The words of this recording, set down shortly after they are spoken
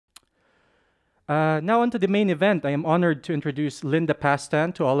Now on to the main event. I am honored to introduce Linda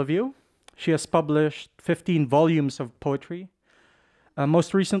Pastan to all of you. She has published 15 volumes of poetry,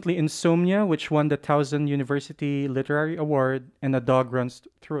 most recently Insomnia, which won the Towson University Literary Award, and A Dog Runs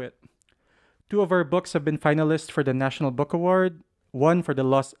Through It. Two of her books have been finalists for the National Book Award, one for the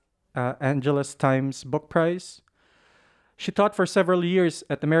Los Angeles Times Book Prize. She taught for several years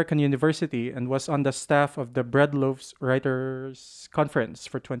at American University and was on the staff of the Bread Loaf's Writers Conference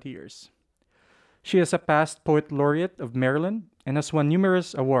for 20 years. She is a past Poet Laureate of Maryland and has won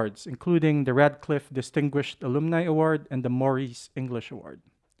numerous awards, including the Radcliffe Distinguished Alumni Award and the Maurice English Award.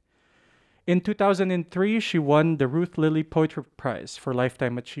 In 2003, she won the Ruth Lilly Poetry Prize for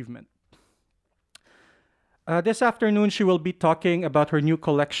Lifetime Achievement. This afternoon, she will be talking about her new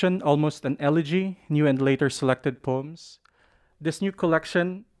collection, Almost an Elegy, New and Later Selected Poems. This new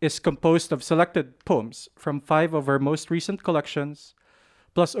collection is composed of selected poems from 5 of her most recent collections,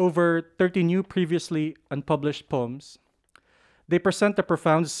 plus over 30 new previously unpublished poems. They present a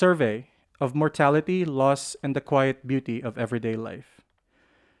profound survey of mortality, loss, and the quiet beauty of everyday life.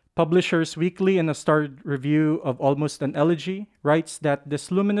 Publishers Weekly, in a starred review of Almost an Elegy, writes that this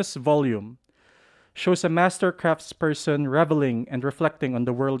luminous volume shows a master craftsperson reveling and reflecting on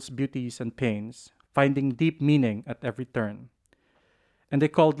the world's beauties and pains, finding deep meaning at every turn. And they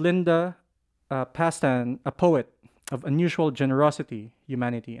called Linda Pastan a poet of unusual generosity,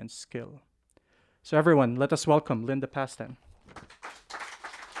 humanity, and skill. So everyone, let us welcome Linda Pastan.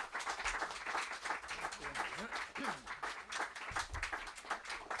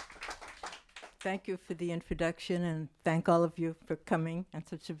 Thank you for the introduction, and thank all of you for coming on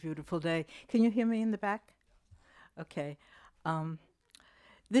such a beautiful day. Can you hear me in the back? Okay.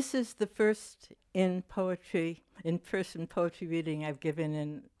 This is the first in-person poetry reading I've given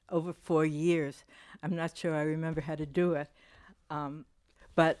in over 4 years. I'm not sure I remember how to do it,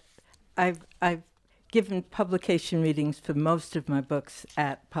 but I've given publication readings for most of my books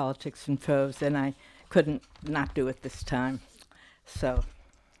at Politics and Prose, and I couldn't not do it this time. So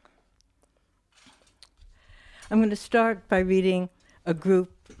I'm going to start by reading a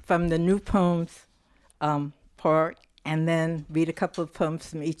group from the new poems part, and then read a couple of poems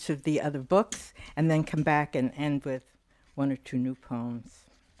from each of the other books, and then come back and end with 1 or 2 new poems.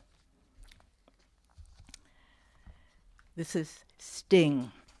 This is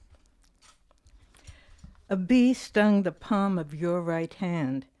Sting. A bee stung the palm of your right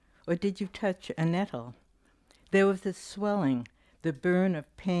hand, or did you touch a nettle? There was a swelling, the burn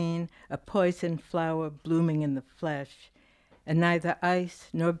of pain, a poison flower blooming in the flesh, and neither ice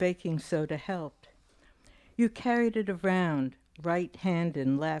nor baking soda helped. You carried it around, right hand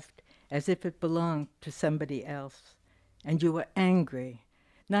and left, as if it belonged to somebody else, and you were angry,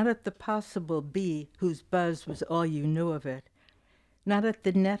 not at the possible bee whose buzz was all you knew of it, not at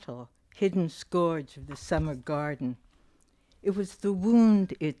the nettle, hidden scourge of the summer garden. It was the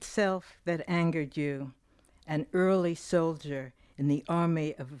wound itself that angered you, an early soldier in the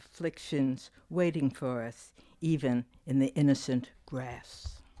army of afflictions waiting for us, even in the innocent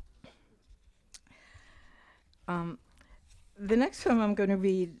grass. The next poem I'm going to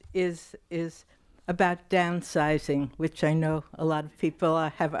read is about downsizing, which I know a lot of people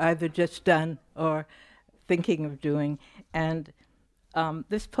have either just done or thinking of doing. And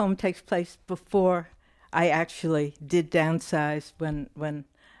this poem takes place before I actually did downsize, when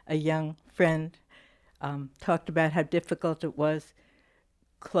a young friend talked about how difficult it was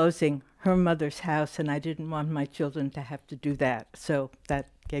closing her mother's house, and I didn't want my children to have to do that. So that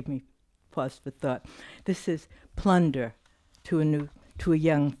gave me pause for thought. This is Plunder to a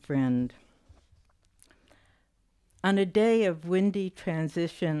young friend. On a day of windy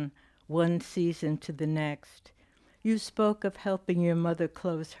transition, one season to the next, you spoke of helping your mother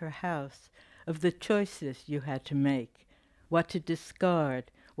close her house, of the choices you had to make, what to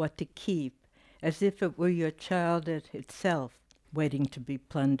discard, what to keep, as if it were your childhood itself waiting to be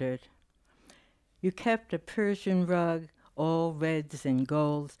plundered. You kept a Persian rug, all reds and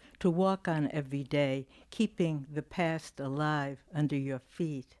golds, to walk on every day, keeping the past alive under your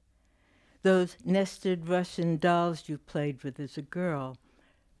feet. Those nested Russian dolls you played with as a girl,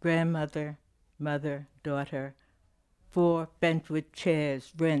 grandmother, mother, daughter, 4 bentwood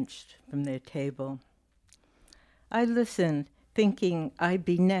chairs wrenched from their table. I listened, thinking I'd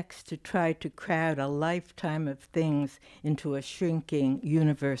be next to try to crowd a lifetime of things into a shrinking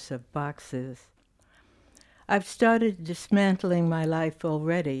universe of boxes. I've started dismantling my life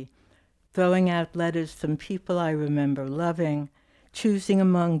already, throwing out letters from people I remember loving, choosing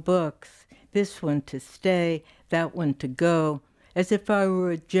among books, this one to stay, that one to go, as if I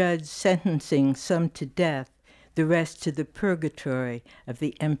were a judge sentencing some to death, the rest to the purgatory of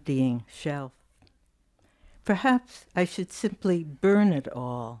the emptying shelf. Perhaps I should simply burn it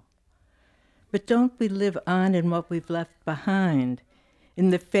all. But don't we live on in what we've left behind, in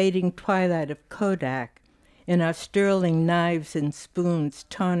the fading twilight of Kodak, in our sterling knives and spoons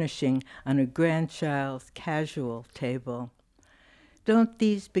tarnishing on a grandchild's casual table? Don't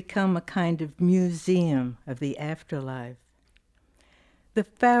these become a kind of museum of the afterlife? The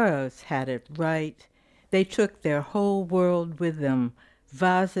pharaohs had it right. They took their whole world with them,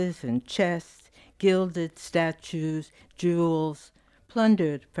 vases and chests, gilded statues, jewels,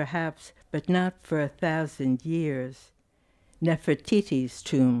 plundered perhaps, but not for 1,000 years. Nefertiti's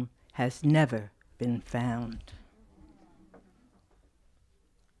tomb has never been found.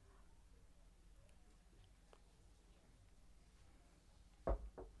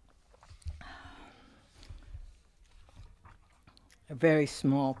 A very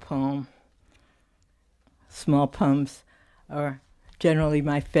small poem. Small poems are generally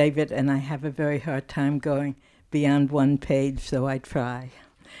my favorite, and I have a very hard time going beyond one page, so I try.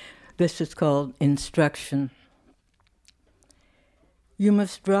 This is called Instruction. You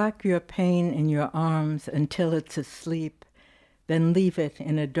must rock your pain in your arms until it's asleep, then leave it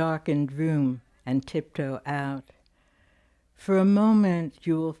in a darkened room and tiptoe out. For a moment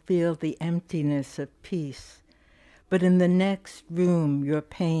you will feel the emptiness of peace, but in the next room your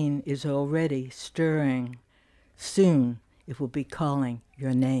pain is already stirring. Soon it will be calling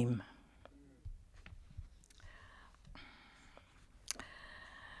your name.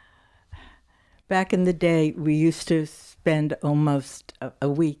 Back in the day, we used to spend almost a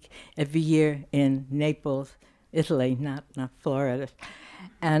week every year in Naples, Italy, not Florida.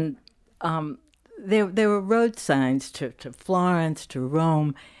 And there were road signs to Florence, to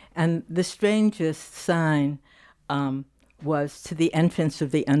Rome, and the strangest sign was to the entrance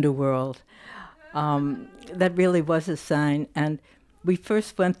of the underworld. That really was a sign. And we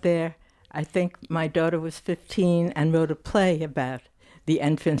first went there, I think my daughter was 15, and wrote a play about the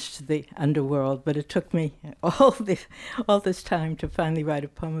entrance to the underworld, but it took me all this time to finally write a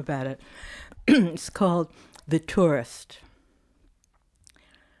poem about it. It's called The Tourist.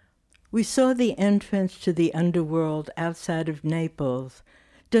 We saw the entrance to the underworld outside of Naples,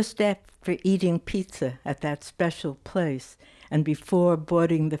 just after eating pizza at that special place and before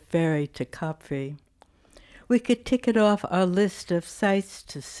boarding the ferry to Capri. We could tick it off our list of sights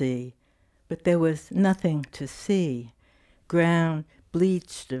to see, but there was nothing to see. Ground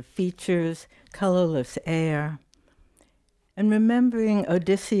bleached of features, colorless air. And remembering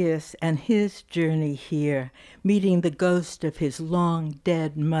Odysseus and his journey here, meeting the ghost of his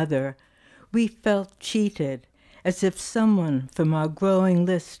long-dead mother, we felt cheated, as if someone from our growing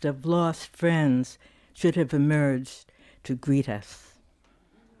list of lost friends should have emerged to greet us.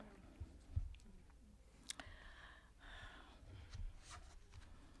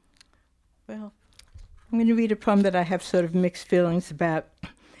 Well, I'm going to read a poem that I have sort of mixed feelings about.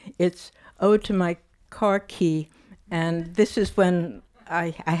 It's Ode to My Car Key, and this is when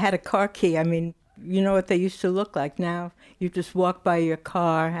I had a car key. I mean, you know what they used to look like. Now you just walk by your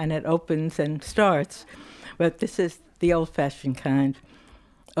car and it opens and starts. But this is the old-fashioned kind.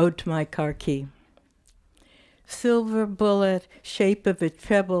 Ode to My Car Key. Silver bullet, shape of a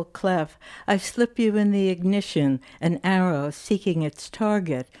treble clef, I slip you in the ignition, an arrow seeking its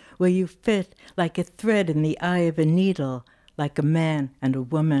target, where you fit like a thread in the eye of a needle, like a man and a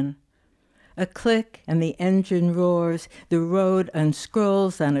woman. A click and the engine roars, the road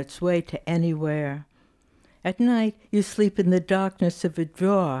unscrolls on its way to anywhere. At night, you sleep in the darkness of a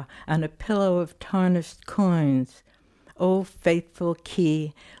drawer on a pillow of tarnished coins. Oh, faithful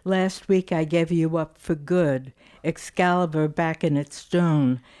key, last week I gave you up for good, Excalibur back in its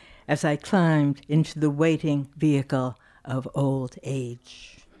stone, as I climbed into the waiting vehicle of old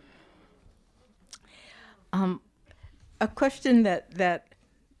age. A question that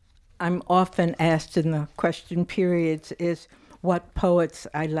I'm often asked in the question periods is what poets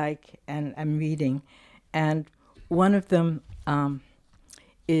I like and am reading. And one of them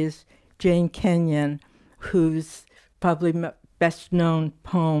is Jane Kenyon, whose probably best known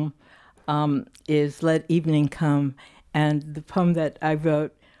poem is Let Evening Come. And the poem that I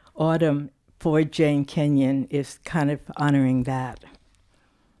wrote, Autumn, for Jane Kenyon, is kind of honoring that.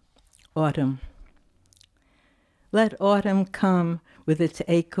 Autumn. Let autumn come with its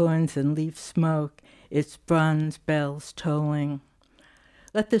acorns and leaf smoke, its bronze bells tolling.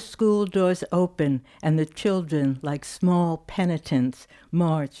 Let the school doors open and the children, like small penitents,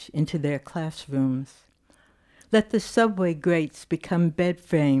 march into their classrooms. Let the subway grates become bed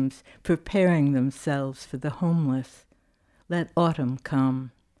frames, preparing themselves for the homeless. Let autumn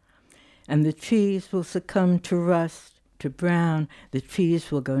come. And the trees will succumb to rust, to brown, the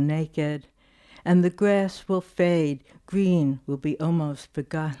trees will go naked. and the grass will fade, green will be almost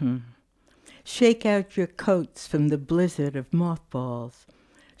forgotten. Shake out your coats from the blizzard of mothballs.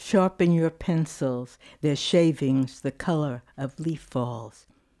 Sharpen your pencils, their shavings the color of leaf falls.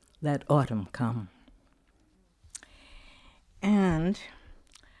 Let autumn come. And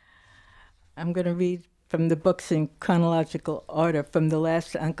I'm going to read from the books in chronological order from The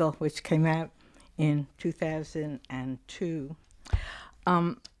Last Uncle, which came out in 2002.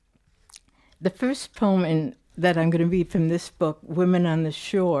 The first poem that I'm going to read from this book, Women on the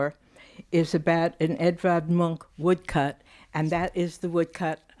Shore, is about an Edvard Munch woodcut, and that is the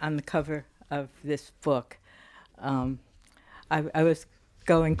woodcut on the cover of this book. I was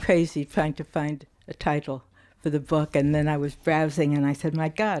going crazy trying to find a title for the book, and then I was browsing, and I said, my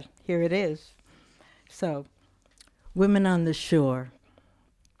God, here it is. So, Women on the Shore.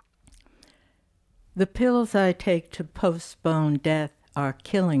 The pills I take to postpone death are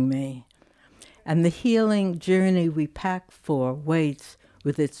killing me, and the healing journey we pack for waits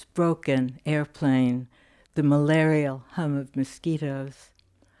with its broken airplane, the malarial hum of mosquitoes.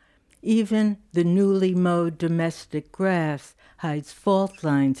 Even the newly mowed domestic grass hides fault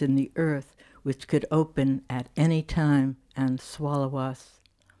lines in the earth which could open at any time and swallow us.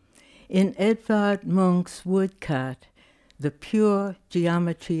 In Edvard Munch's woodcut, the pure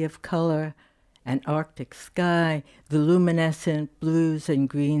geometry of color, an Arctic sky, the luminescent blues and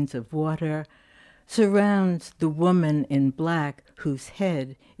greens of water, surrounds the woman in black whose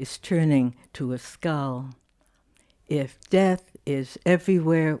head is turning to a skull. If death is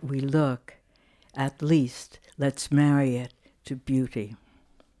everywhere we look, at least let's marry it to beauty.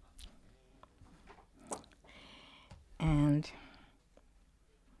 And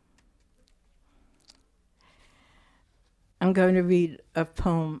I'm going to read a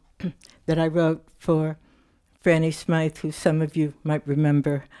poem that I wrote for Franny Smythe, who some of you might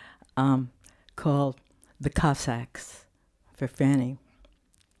remember, called The Cossacks, for Franny.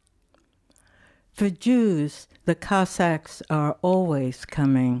 For Jews, the Cossacks are always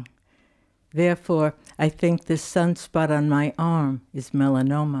coming. Therefore, I think this sunspot on my arm is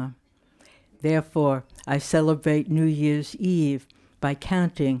melanoma. Therefore, I celebrate New Year's Eve by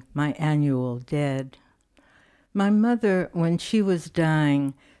counting my annual dead. My mother, when she was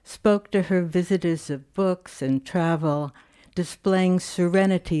dying, spoke to her visitors of books and travel, displaying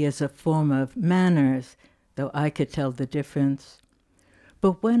serenity as a form of manners, though I could tell the difference.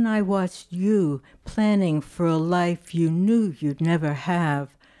 But when I watched you planning for a life you knew you'd never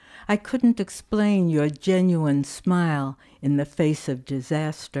have, I couldn't explain your genuine smile in the face of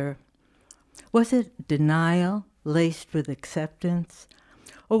disaster. Was it denial laced with acceptance?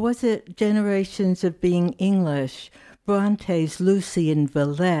 Or was it generations of being English, Bronte's Lucy and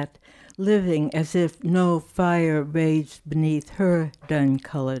Villette, living as if no fire raged beneath her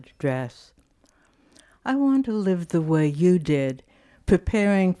dun-colored dress? I want to live the way you did,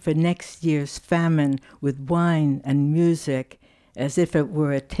 preparing for next year's famine with wine and music as if it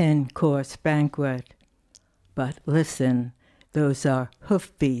were a 10-course banquet. But listen, those are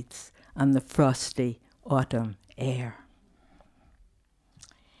hoofbeats on the frosty autumn air.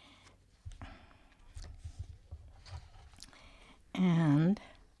 And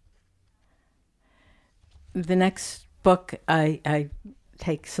the next book I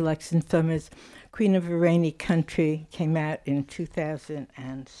take selections from is Queen of a Rainy Country, came out in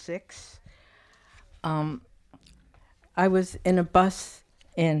 2006. I was in a bus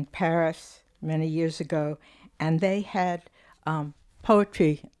in Paris many years ago, and they had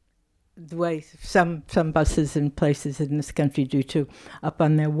poetry, the way some buses and places in this country do too, up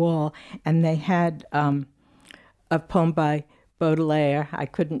on their wall, and they had a poem by Baudelaire. I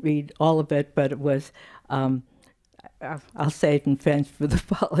couldn't read all of it, but it was, I'll say it in French with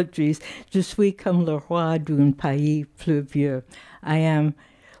apologies. Je suis comme le roi d'un pays pluvieux. I am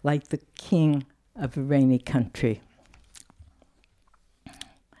like the king of a rainy country.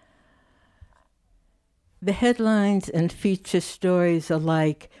 The headlines and feature stories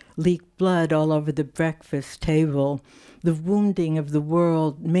alike leak blood all over the breakfast table, the wounding of the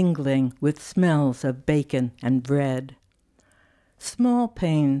world mingling with smells of bacon and bread. Small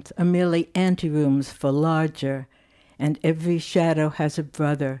pains are merely anterooms for larger, and every shadow has a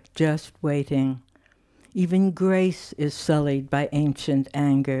brother just waiting. Even grace is sullied by ancient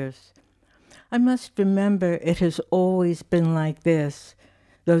angers. I must remember it has always been like this,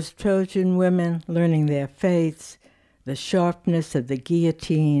 those Trojan women learning their faiths, the sharpness of the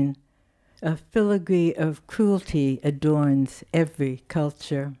guillotine. A filigree of cruelty adorns every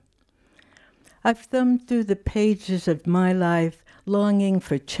culture. I've thumbed through the pages of my life, longing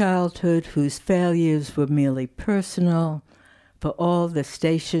for childhood whose failures were merely personal, for all the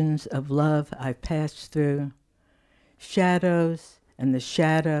stations of love I've passed through. Shadows and the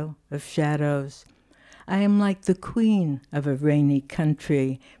shadow of shadows. I am like the queen of a rainy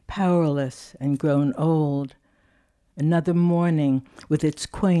country, powerless and grown old. Another morning with its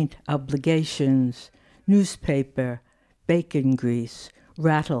quaint obligations, newspaper, bacon grease,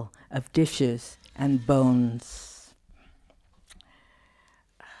 rattle of dishes and bones.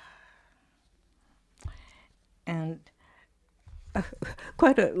 And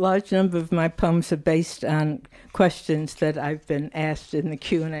quite a large number of my poems are based on questions that I've been asked in the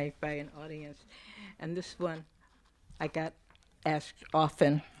Q&A by an audience. And this one I got asked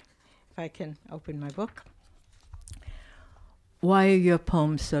often. If I can open my book. Why are your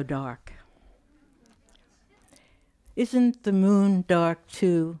poems so dark? Isn't the moon dark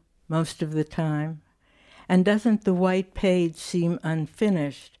too most of the time? And doesn't the white page seem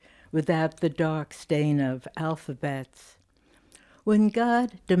unfinished without the dark stain of alphabets? When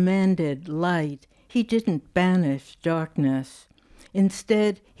God demanded light, he didn't banish darkness.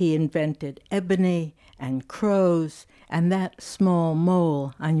 Instead, he invented ebony and crows and that small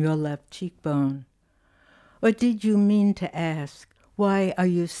mole on your left cheekbone. Or did you mean to ask, why are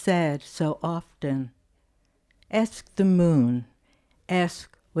you sad so often? Ask the moon.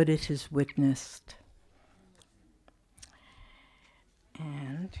 Ask what it has witnessed.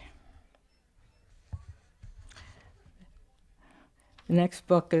 And the next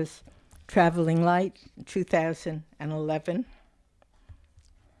book is Traveling Light, 2011.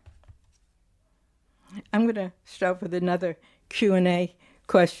 I'm going to start with another Q&A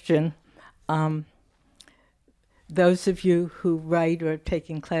question. Those of you who write or are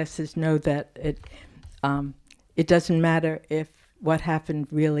taking classes know that it doesn't matter if what happened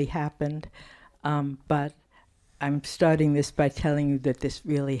really happened, but I'm starting this by telling you that this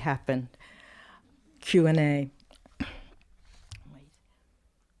really happened. Q&A.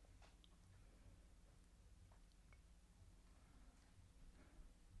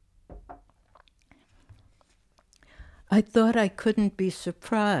 I thought I couldn't be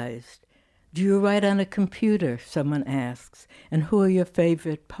surprised. Do you write on a computer, someone asks, and who are your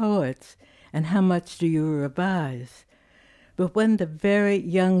favorite poets, and how much do you revise? But when the very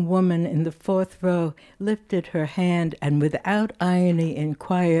young woman in the fourth row lifted her hand and without irony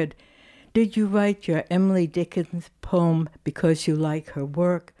inquired, did you write your Emily Dickinson poem because you like her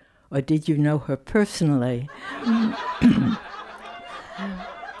work, or did you know her personally?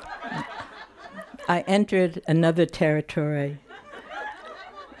 I entered another territory.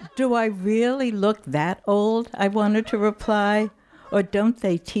 Do I really look that old? I wanted to reply. Or don't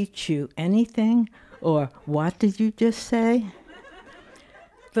they teach you anything? Or what did you just say?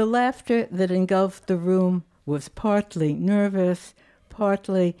 The laughter that engulfed the room was partly nervous,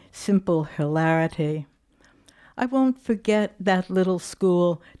 partly simple hilarity. I won't forget that little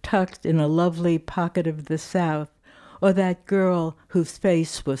school tucked in a lovely pocket of the South, or that girl whose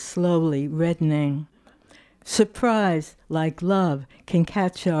face was slowly reddening. Surprise, like love, can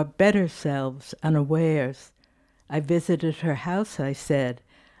catch our better selves unawares. I visited her house, I said.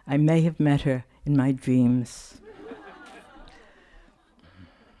 I may have met her in my dreams.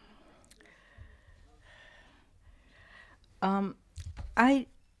 I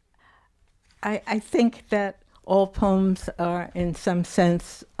think that all poems are, in some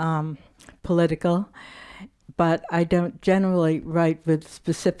sense, political, but I don't generally write with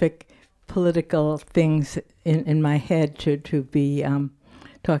specific political things in my head to be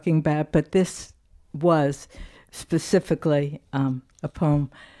talking about, but this was specifically a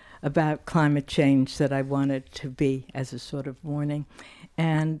poem about climate change that I wanted to be as a sort of warning.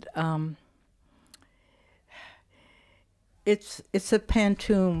 And it's a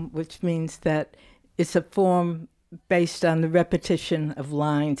pantoum, which means that it's a form based on the repetition of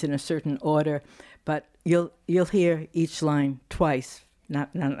lines in a certain order, but you'll hear each line twice,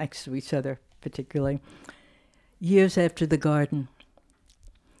 not next to each other particularly. Years after the garden.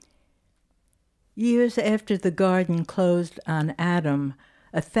 Years after the garden closed on Adam,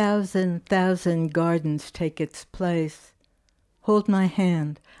 1,000 gardens take its place. Hold my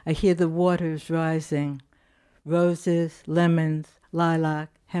hand, I hear the waters rising. Roses, lemons, lilac,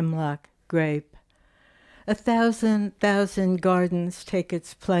 hemlock, grape. 1,000 gardens take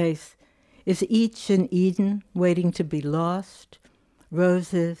its place. Is each an Eden waiting to be lost?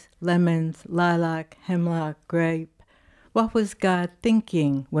 Roses, lemons, lilac, hemlock, grape. What was God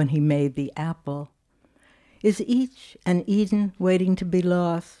thinking when he made the apple? Is each an Eden waiting to be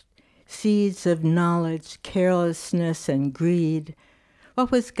lost? Seeds of knowledge, carelessness, and greed. What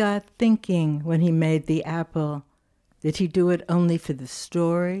was God thinking when he made the apple? Did he do it only for the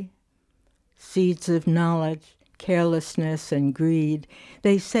story? Seeds of knowledge, carelessness and greed.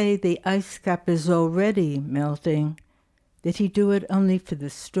 They say the ice cap is already melting. Did he do it only for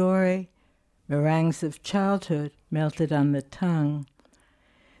the story? Meringues of childhood melted on the tongue.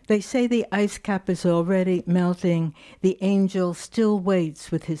 They say the ice cap is already melting. The angel still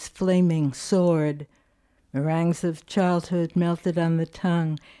waits with his flaming sword. Meringues of childhood melted on the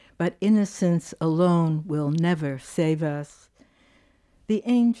tongue, but innocence alone will never save us. The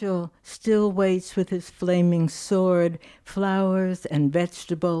angel still waits with his flaming sword. Flowers and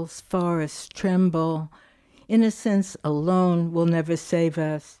vegetables, forests tremble. Innocence alone will never save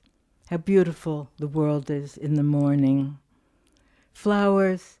us. How beautiful the world is in the morning.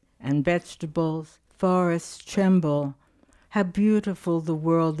 Flowers and vegetables, forests tremble. How beautiful the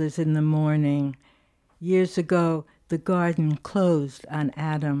world is in the morning. Years ago, the garden closed on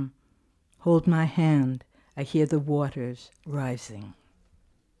Adam. Hold my hand, I hear the waters rising.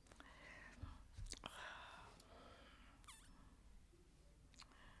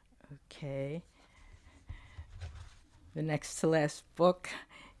 Okay. The next to last book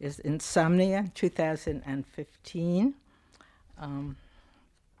is Insomnia, 2015.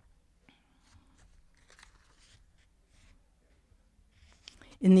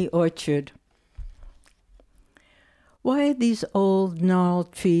 In the orchard. Why are these old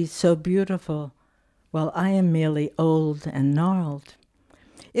gnarled trees so beautiful, while I am merely old and gnarled?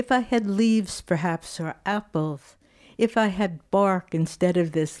 If I had leaves, perhaps, or apples, if I had bark instead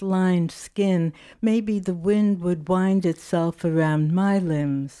of this lined skin, maybe the wind would wind itself around my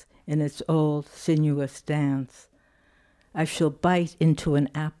limbs in its old sinuous dance. I shall bite into an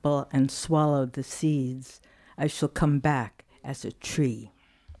apple and swallow the seeds. I shall come back as a tree.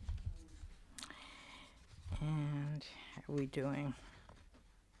 And how are we doing?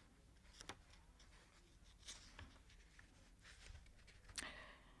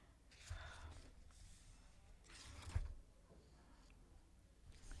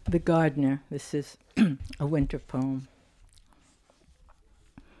 The Gardener. This is a winter poem.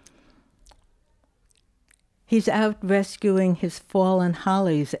 He's out rescuing his fallen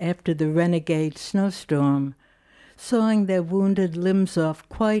hollies after the renegade snowstorm, sawing their wounded limbs off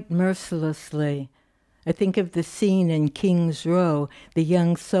quite mercilessly. I think of the scene in King's Row, the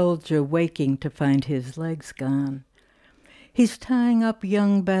young soldier waking to find his legs gone. He's tying up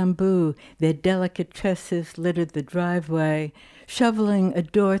young bamboo, their delicate tresses littered the driveway, shoveling a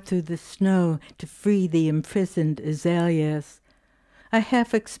door through the snow to free the imprisoned azaleas. I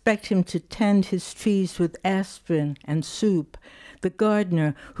half expect him to tend his trees with aspirin and soup, the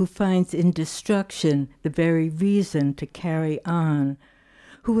gardener who finds in destruction the very reason to carry on,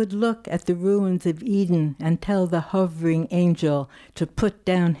 who would look at the ruins of Eden and tell the hovering angel to put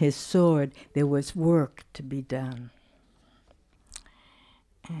down his sword. There was work to be done.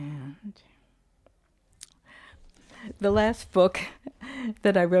 And the last book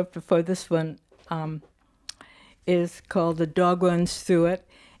that I wrote before this one is called The Dog Runs Through It,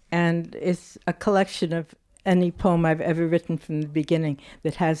 and it's a collection of any poem I've ever written from the beginning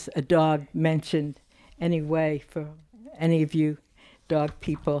that has a dog mentioned anyway for any of you dog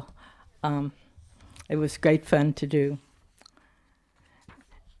people. It was great fun to do.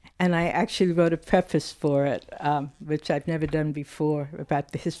 And I actually wrote a preface for it, which I've never done before,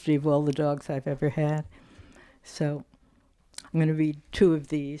 about the history of all the dogs I've ever had. So I'm going to read two of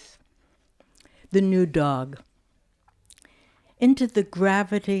these. The New Dog. Into the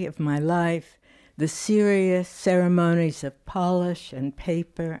gravity of my life, the serious ceremonies of polish and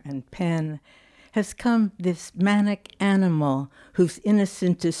paper and pen, has come this manic animal whose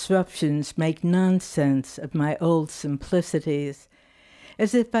innocent disruptions make nonsense of my old simplicities,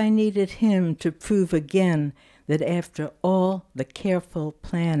 as if I needed him to prove again that after all the careful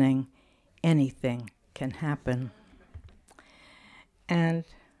planning, anything can happen. And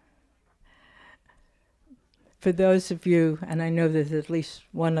for those of you, and I know there's at least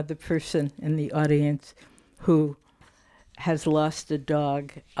one other person in the audience who has lost a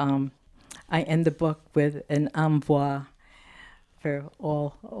dog, I end the book with an envoi for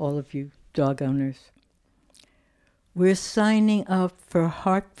all of you dog owners. We're signing up for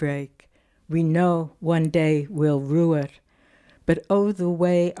heartbreak. We know one day we'll rue it. But oh, the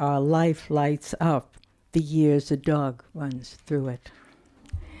way our life lights up the years a dog runs through it.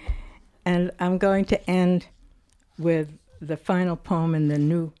 And I'm going to end with the final poem in the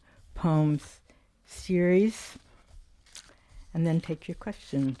New Poems series, and then take your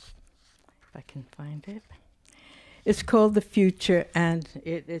questions, if I can find it. It's called The Future, and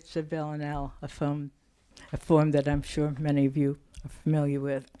it's a villanelle, a form that I'm sure many of you are familiar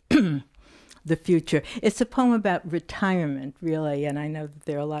with. The Future. It's a poem about retirement, really, and I know that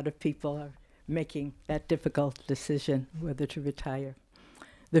there are a lot of people, or making that difficult decision whether to retire.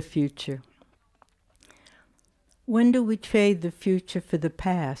 The future. When do we trade the future for the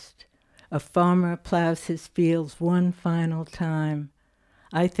past? A farmer plows his fields one final time.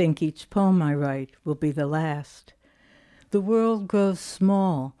 I think each poem I write will be the last. The world grows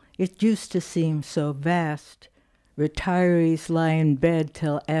small. It used to seem so vast. Retirees lie in bed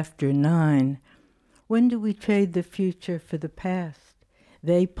till after 9. When do we trade the future for the past?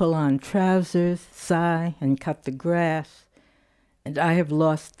 They pull on trousers, sigh, and cut the grass. And I have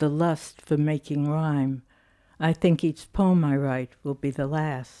lost the lust for making rhyme. I think each poem I write will be the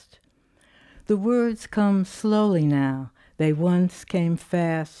last. The words come slowly now. They once came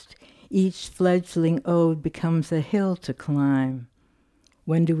fast. Each fledgling ode becomes a hill to climb.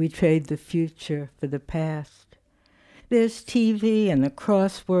 When do we trade the future for the past? There's TV and the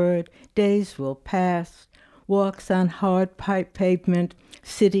crossword. Days will pass. Walks on hard pipe pavement.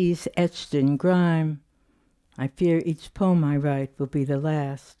 Cities etched in grime. I fear each poem I write will be the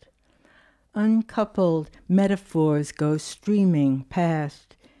last. Uncoupled metaphors go streaming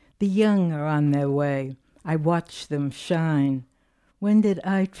past. The young are on their way. I watch them shine. When did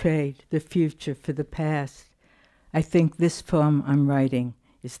I trade the future for the past? I think this poem I'm writing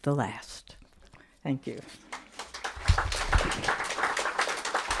is the last. Thank you.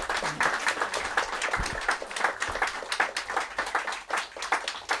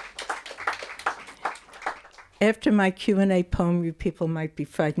 After my Q&A poem, you people might be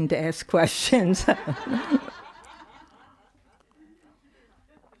frightened to ask questions.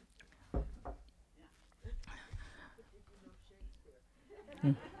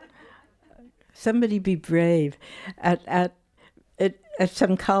 Somebody be brave. At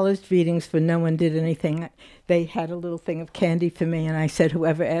some college readings where no one did anything, they had a little thing of candy for me, and I said,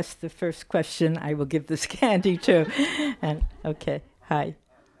 whoever asks the first question, I will give this candy to. And okay, hi.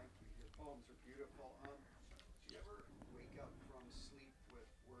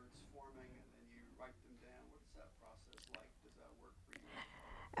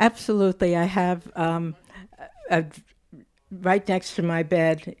 Absolutely. I have right next to my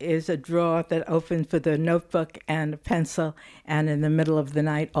bed is a drawer that opens with a notebook and a pencil, and in the middle of the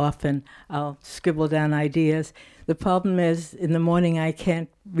night often I'll scribble down ideas. The problem is in the morning I can't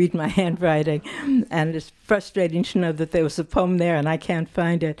read my handwriting, and it's frustrating to know that there was a poem there and I can't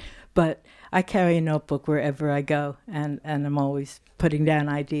find it, but I carry a notebook wherever I go, and I'm always putting down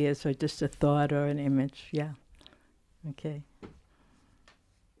ideas or just a thought or an image. Yeah. Okay.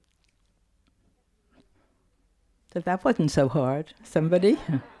 So that wasn't so hard. Somebody?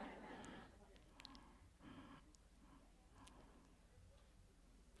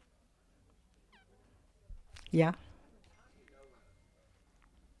 Yeah.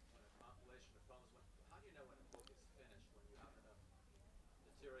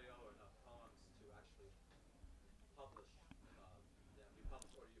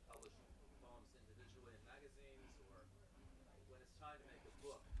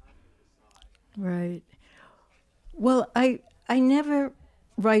 Right. Well, I never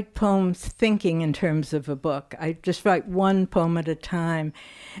write poems thinking in terms of a book. I just write one poem at a time,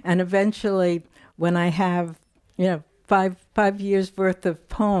 and eventually, when I have, five years worth of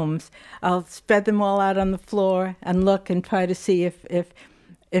poems, I'll spread them all out on the floor and look and try to see if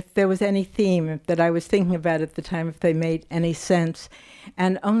there was any theme that I was thinking about at the time, if they made any sense,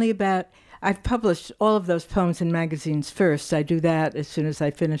 and I've published all of those poems in magazines first. I do that as soon as I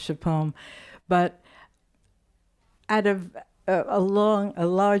finish a poem, but out of a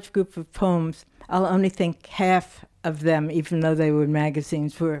large group of poems, I'll only think half of them, even though they were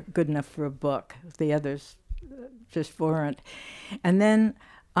magazines, were good enough for a book. The others just weren't. And then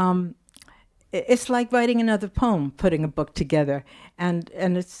it's like writing another poem, putting a book together. And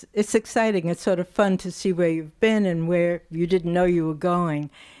it's exciting. It's sort of fun to see where you've been and where you didn't know you were going.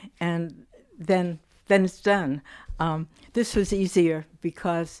 And then it's done. This was easier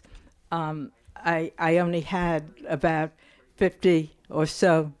because I only had about 50 or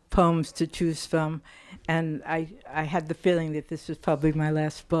so poems to choose from, and I had the feeling that this was probably my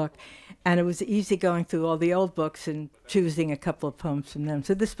last book. And it was easy going through all the old books and choosing a couple of poems from them.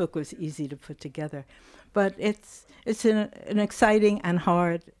 So this book was easy to put together. But it's an exciting and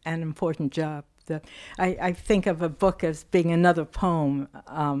hard and important job. I think of a book as being another poem.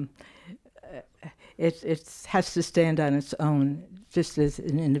 It has to stand on its own, just as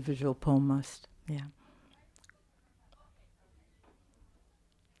an individual poem must. Yeah.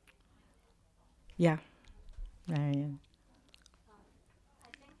 Yeah. Marion. I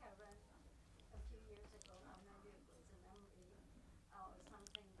think I read a few years ago, or maybe it was a memory or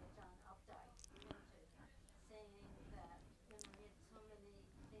something that John Updike printed, saying that he had so many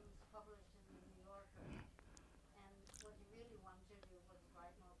things published in the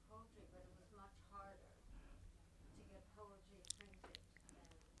poetry printed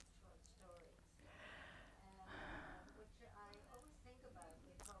and short stories. And which I always think about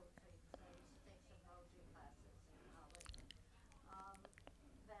with poetry, because I used to take some poetry classes in college,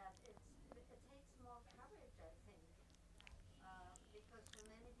 that it takes more courage, I think, because for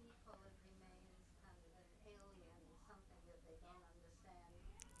many people it remains kind of an alien, something that they don't understand,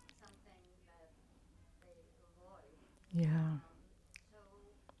 something that they avoid. Yeah. So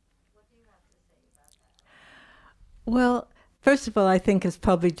what do you have to say about that? Well, first of all, I think it's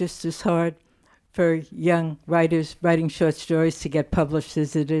probably just as hard for young writers writing short stories to get published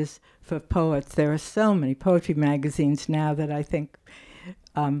as it is for poets. There are so many poetry magazines now that I think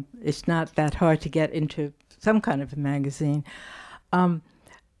it's not that hard to get into some kind of a magazine.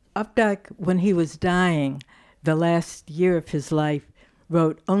 Updike, when he was dying, the last year of his life,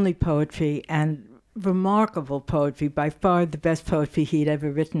 wrote only poetry, and remarkable poetry, by far the best poetry he'd ever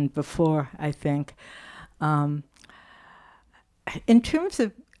written before, I think. In terms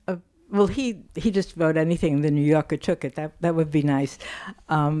of well, he just wrote anything. The New Yorker took it. That would be nice.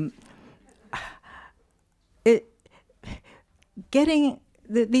 The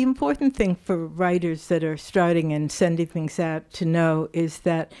important thing for writers that are starting and sending things out to know is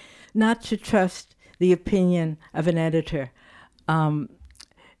that not to trust the opinion of an editor.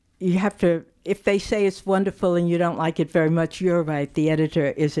 You have to, if they say it's wonderful and you don't like it very much, you're right, the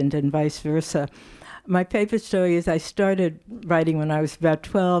editor isn't, and vice versa. My favorite story is I started writing when I was about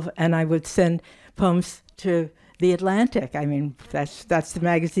 12, and I would send poems to The Atlantic. I mean, that's the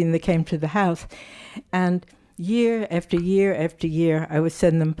magazine that came to the house. And year after year after year, I would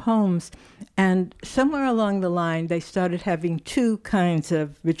send them poems. And somewhere along the line, they started having two kinds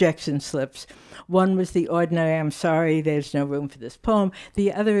of rejection slips. One was the ordinary, I'm sorry, there's no room for this poem.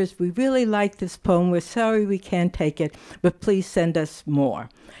 The other is, we really like this poem, we're sorry we can't take it, but please send us more.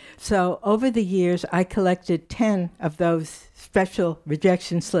 So over the years, I collected 10 of those special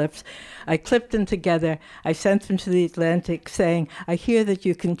rejection slips. I clipped them together. I sent them to The Atlantic saying, I hear that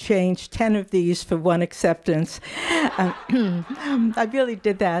you can change 10 of these for one acceptance. I really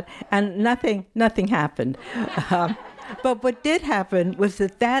did that, and nothing happened. But what did happen was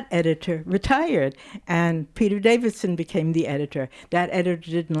that editor retired, and Peter Davison became the editor. That editor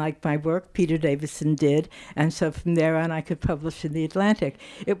didn't like my work. Peter Davison did, and so from there on, I could publish in The Atlantic.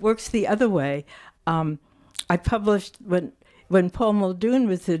 It works the other way. I published when Paul Muldoon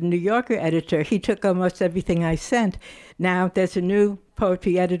was the New Yorker editor. He took almost everything I sent. Now there's a new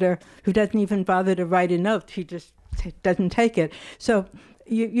poetry editor who doesn't even bother to write a note. He just doesn't take it. So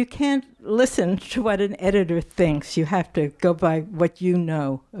you can't listen to what an editor thinks. You have to go by what you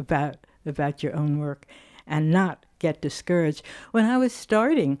know about your own work and not get discouraged. When I was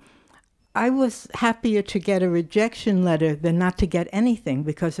starting, I was happier to get a rejection letter than not to get anything,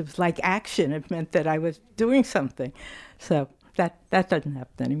 because it was like action. It meant that I was doing something. So that doesn't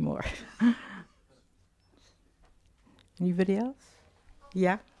happen anymore. Anybody else?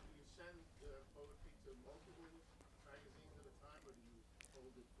 Yeah?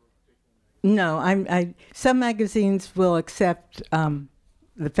 No, some magazines will accept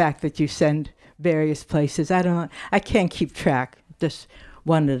the fact that you send various places. I can't keep track, just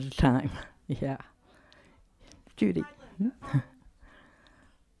one at a time. Yeah. Judy. It's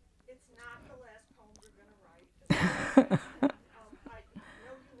not the last poem you're going to write. I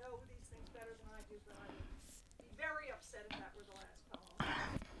know you know these things better than I do, but I would be very upset if that were the last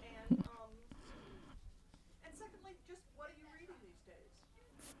poem. And secondly, just what are you reading these days?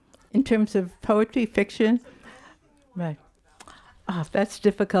 In terms of poetry, fiction? Right. Oh, that's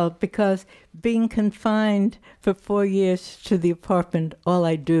difficult, because being confined for 4 years to the apartment, all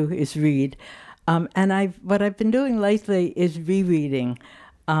I do is read. And what I've been doing lately is rereading.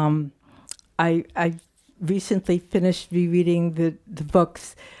 I recently finished rereading the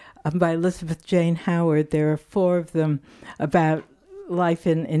books by Elizabeth Jane Howard. There are 4 of them about life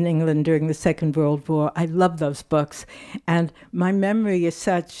in England during the Second World War. I love those books. And my memory is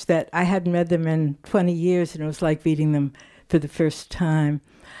such that I hadn't read them in 20 years, and it was like reading them for the first time.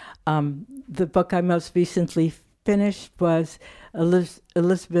 The book I most recently finished was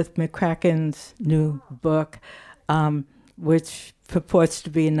Elizabeth McCracken's new book, which purports to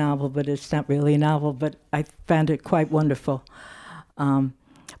be a novel, but it's not really a novel, but I found it quite wonderful.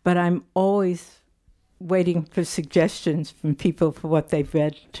 But I'm always waiting for suggestions from people for what they've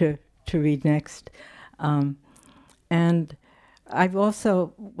read to read next. And I've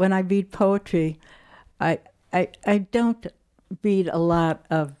also, when I read poetry, I don't read a lot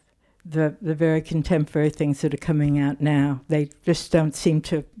of the very contemporary things that are coming out now. They just don't seem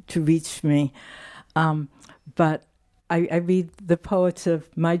to reach me. But I read the poets of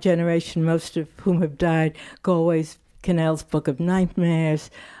my generation, most of whom have died. Galway's Cannell's Book of Nightmares.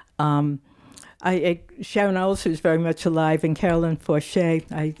 Sharon Olds, who's very much alive, and Carolyn Forche,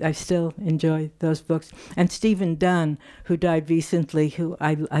 I still enjoy those books. And Stephen Dunn, who died recently, who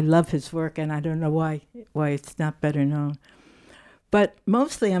I love his work, and I don't know why it's not better known. But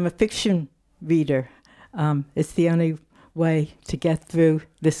mostly I'm a fiction reader. It's the only way to get through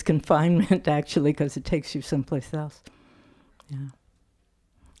this confinement, actually, because it takes you someplace else. Yeah.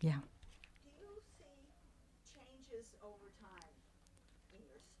 Yeah. Do you see changes over time in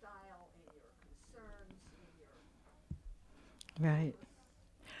your style, in your concerns, in your... Right.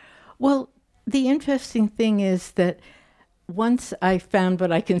 Well, the interesting thing is that once I found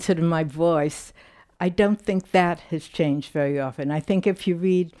what I consider my voice, I don't think that has changed very often. I think if you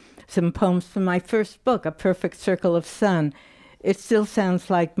read some poems from my first book, A Perfect Circle of Sun, it still sounds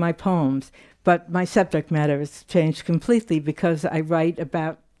like my poems, but my subject matter has changed completely because I write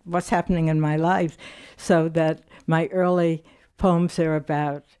about what's happening in my life, so that my early poems are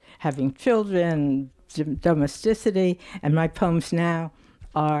about having children, domesticity, and my poems now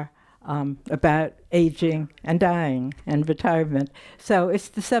are about aging and dying and retirement. So it's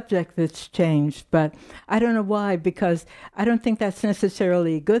the subject that's changed, but I don't know why, because I don't think that's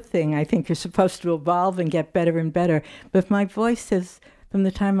necessarily a good thing. I think you're supposed to evolve and get better and better. But my voice has, from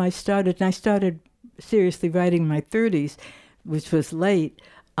the time I started, and I started seriously writing in my 30s, which was late,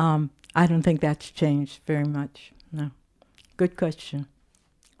 I don't think that's changed very much. No. Good question.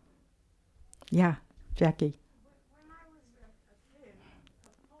 Yeah, Jackie. When I was a kid,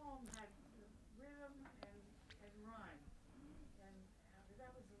 a poem had rhythm and rhyme, and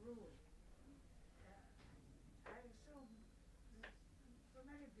that was the rule. I assume that for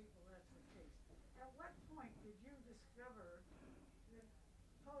many people that's the case. At what point did you discover that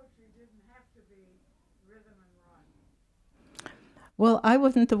poetry didn't have to be rhythm and rhyme? Well, I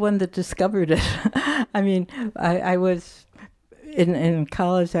wasn't the one that discovered it. I mean, I was in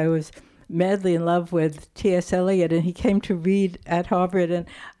college, I was madly in love with T.S. Eliot, and he came to read at Harvard, and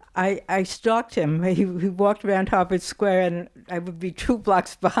I stalked him. He walked around Harvard Square, and I would be 2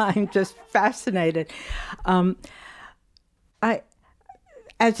 blocks behind, just fascinated. As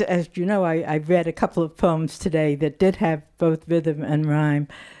you know, I read a couple of poems today that did have both rhythm and rhyme,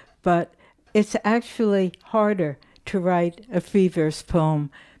 but it's actually harder to write a free verse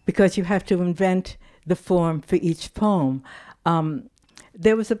poem because you have to invent the form for each poem.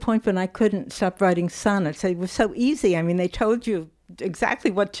 There was a point when I couldn't stop writing sonnets. It was so easy. I mean, they told you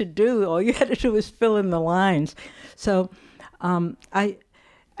exactly what to do. All you had to do was fill in the lines. So and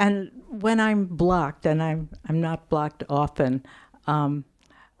when I'm blocked, and I'm not blocked often,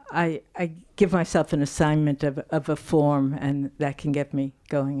 I give myself an assignment of a form, and that can get me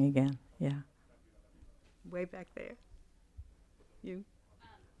going again. Yeah. Way back there. You? Can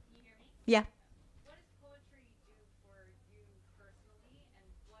you hear me? Yeah. What does poetry do for you personally,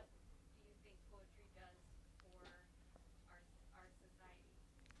 and what do you think poetry does for our society?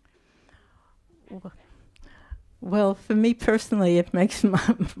 Well, for me personally, it makes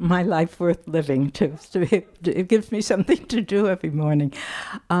my life worth living, too. So it gives me something to do every morning.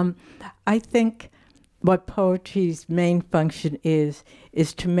 I think what poetry's main function is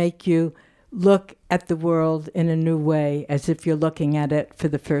to make you look at the world in a new way, as if you're looking at it for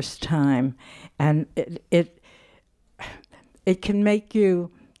the first time. And it can make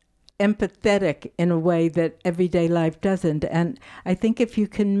you empathetic in a way that everyday life doesn't. And I think if you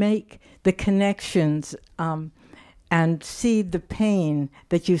can make the connections and see the pain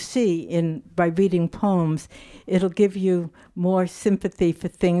that you see by reading poems, it'll give you more sympathy for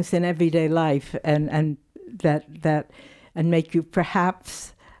things in everyday life, and make you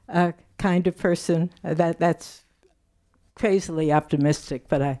perhaps a kind of person. That's crazily optimistic,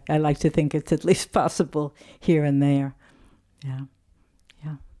 but I like to think it's at least possible here and there. Yeah.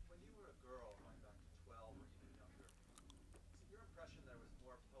 Yeah. When you were a girl, going back to 12 or even younger, is it your impression there was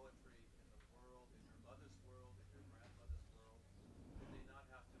more poetry in the world, in your mother's world, in your grandmother's world? Did they not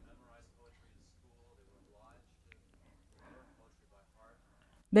have to memorize poetry in school? They were obliged to learn poetry by heart?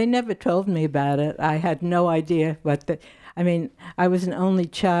 They never told me about it. I had no idea I was an only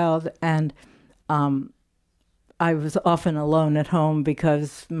child, and I was often alone at home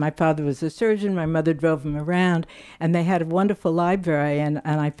because my father was a surgeon, my mother drove him around, and they had a wonderful library, and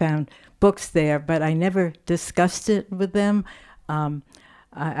I found books there, but I never discussed it with them.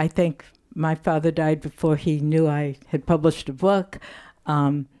 I think my father died before he knew I had published a book.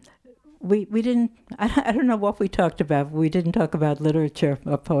 We didn't, I don't know what we talked about. We didn't talk about literature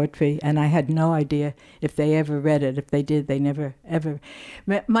or poetry, and I had no idea if they ever read it. If they did, they never, ever.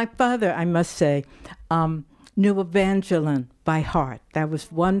 My father, I must say, knew Evangeline by heart. That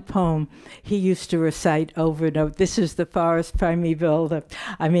was one poem he used to recite over and over. This is the forest primeval.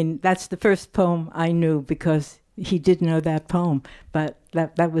 I mean, that's the first poem I knew because he did know that poem, but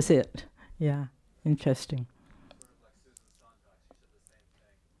that was it. Yeah, interesting. Sort of like Susan Sontag, she said the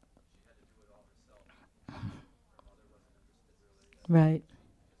same thing. She had to do it all herself. Her mother wasn't interested really. Right.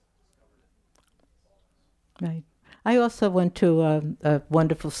 She discovered it. Right. I also went to a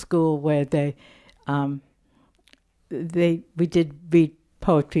wonderful school where we did read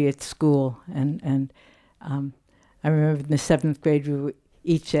poetry at school, and I remember in the 7th grade we were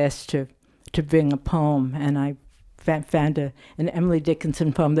each asked to bring a poem, and I found an Emily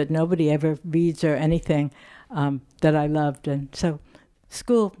Dickinson poem that nobody ever reads or anything that I loved, and so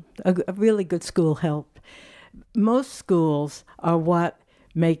school, a really good school helped. Most schools are what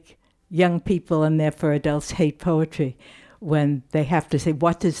make young people and therefore adults hate poetry, when they have to say,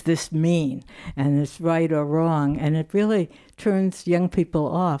 what does this mean? And it's right or wrong. And it really turns young people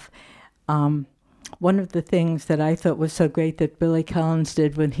off. One of the things that I thought was so great that Billy Collins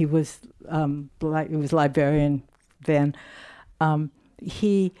did when he was librarian then,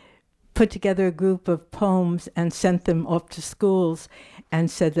 he put together a group of poems and sent them off to schools and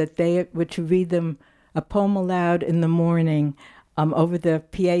said that they were to read them a poem aloud in the morning. Over the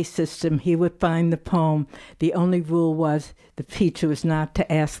PA system, he would find the poem. The only rule was the teacher was not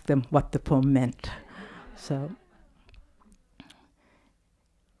to ask them what the poem meant. So,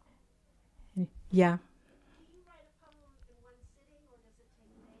 yeah. Do you write a poem in one sitting, or does it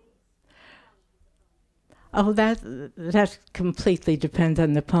take days? Oh, that completely depends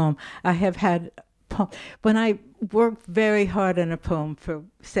on the poem. I have had when I work very hard on a poem for,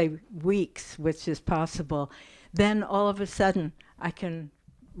 say, weeks, which is possible, then all of a sudden I can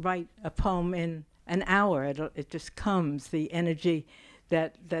write a poem in an hour. It just comes. The energy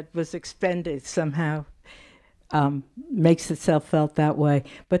that was expended somehow makes itself felt that way.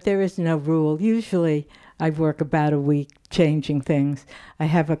 But there is no rule. Usually I work about a week changing things. I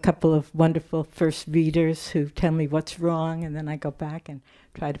have a couple of wonderful first readers who tell me what's wrong, and then I go back and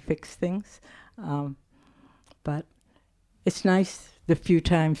try to fix things. But it's nice the few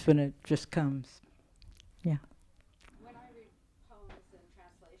times when it just comes. Yeah. When I read poems in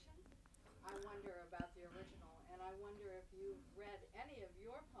translation, I wonder about the original, and I wonder if you've read any of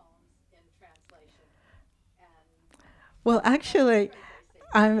your poems in translation. And Well, actually,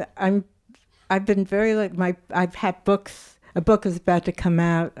 I've been very I've had books. A book is about to come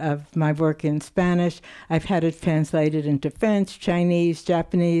out of my work in Spanish. I've had it translated into French, Chinese,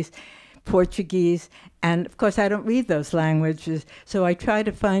 Japanese, Portuguese, and of course I don't read those languages, so I try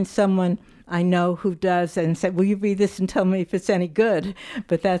to find someone I know who does and say, will you read this and tell me if it's any good?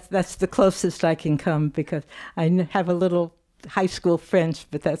 But that's the closest I can come, because I have a little high school French,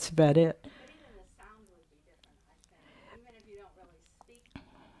 but that's about it. but even the sound would be different, I think. Even if you don't really speak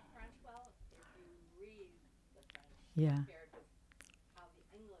French well, if you read the French Yeah. compared with how the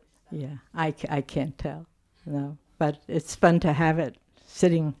English sounds. Yeah, I can't tell, no. But it's fun to have it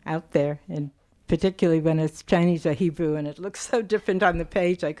sitting out there, and particularly when it's Chinese or Hebrew and it looks so different on the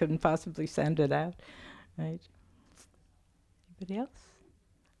page, I couldn't possibly send it out, right? Anybody else?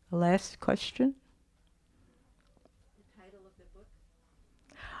 A last question? The title of the book?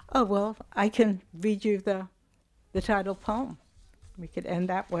 Oh, well, I can read you the title poem. We could end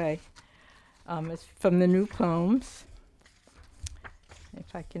that way. It's from the New Poems,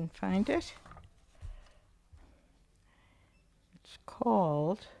 if I can find it. It's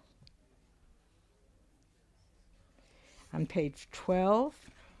called, on page 12,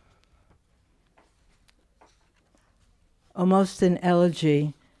 Almost an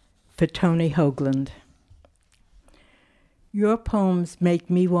Elegy for Tony Hoagland. Your poems make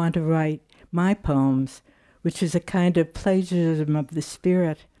me want to write my poems, which is a kind of plagiarism of the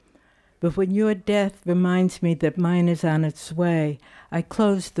spirit. But when your death reminds me that mine is on its way, I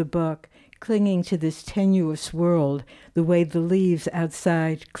close the book, clinging to this tenuous world, the way the leaves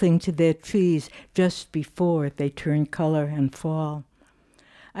outside cling to their trees just before they turn color and fall.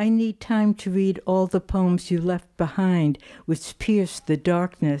 I need time to read all the poems you left behind, which pierced the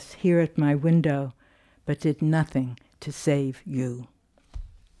darkness here at my window, but did nothing to save you.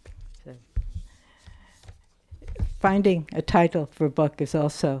 So, finding a title for a book is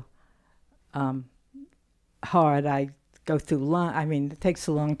also hard. I go through it takes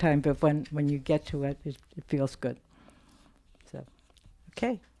a long time, but when you get to it, it feels good. So,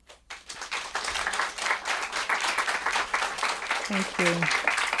 okay. Thank you.